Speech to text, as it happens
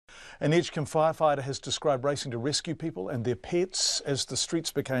An Edgecumbe firefighter has described racing to rescue people and their pets as the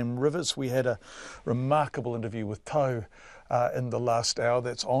streets became rivers. We had a remarkable interview with Tau in the last hour.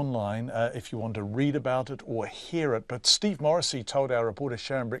 That's online if you want to read about it or hear it. But Steve Morrissey told our reporter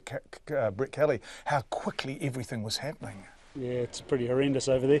Sharon Brett Kelly how quickly everything was happening. Yeah, it's pretty horrendous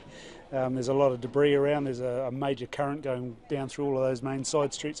over there. There's a lot of debris around. There's a major current going down through all of those main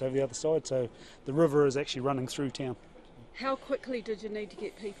side streets over the other side, so the river is actually running through town. How quickly did you need to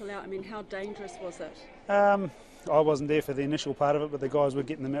get people out? I mean, how dangerous was it? I wasn't there for the initial part of it, but the guys were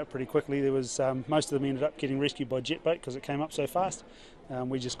getting them out pretty quickly. There was most of them ended up getting rescued by jet boat because it came up so fast.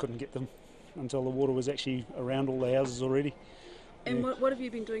 We just couldn't get them until the water was actually around all the houses already. And yeah. What have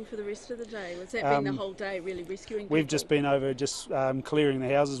you been doing for the rest of the day? Was that been the whole day, really rescuing people? We've just been over clearing the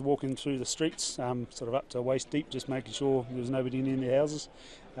houses, walking through the streets, sort of up to waist deep, just making sure there was nobody in the houses,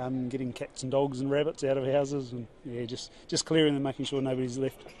 getting cats and dogs and rabbits out of houses, and yeah, just clearing them, making sure nobody's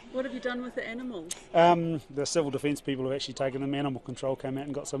left. What have you done with the animals? The civil defence people have actually taken them. Animal control came out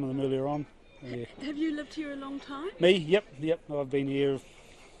and got some of them earlier on. Yeah. Have you lived here a long time? Me? Yep. I've been here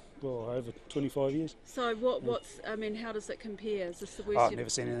over 25 years. So I mean, how does it compare? Is this the worst? I've never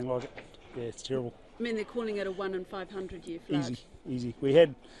seen anything like it. Yeah, it's terrible. I mean, they're calling it a 1 in 500 year flood. Easy. We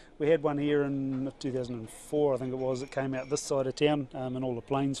had one here in 2004, I think it was. It came out this side of town, and all the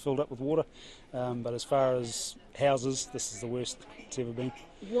plains filled up with water. But as far as houses, this is the worst it's ever been.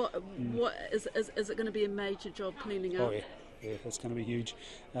 What is it going to be a major job cleaning up? Oh yeah. Yeah, it's going to be huge.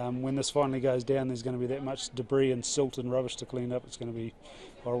 When this finally goes down, there's going to be that much debris and silt and rubbish to clean up. It's going to be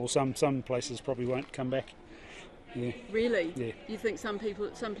horrible. Some places probably won't come back. Yeah. Really? Yeah. You think some places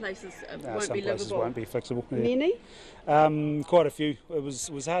won't be livable? Some places won't be fixable. Yeah. Many? Quite a few. It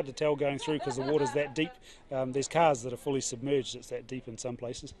was hard to tell going through because the water's that deep. There's cars that are fully submerged. It's that deep in some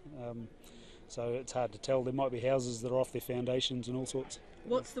places. So it's hard to tell. There might be houses that are off their foundations and all sorts.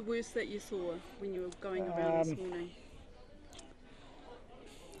 What's the worst that you saw when you were going around this morning?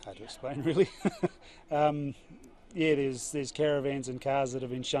 Hard to explain, really. Yeah, there's caravans and cars that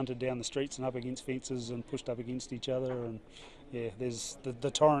have been shunted down the streets and up against fences and pushed up against each other, and yeah, there's the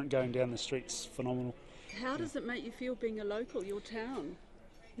torrent going down the streets, phenomenal. How does it make you feel being a local, your town?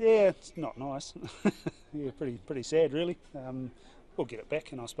 Yeah, it's not nice. Yeah, pretty sad, really. We'll get it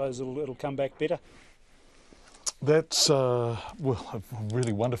back, and I suppose it'll come back better. That's a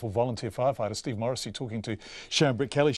really wonderful volunteer firefighter, Steve Morrissey, talking to Sharon Brett Kelly.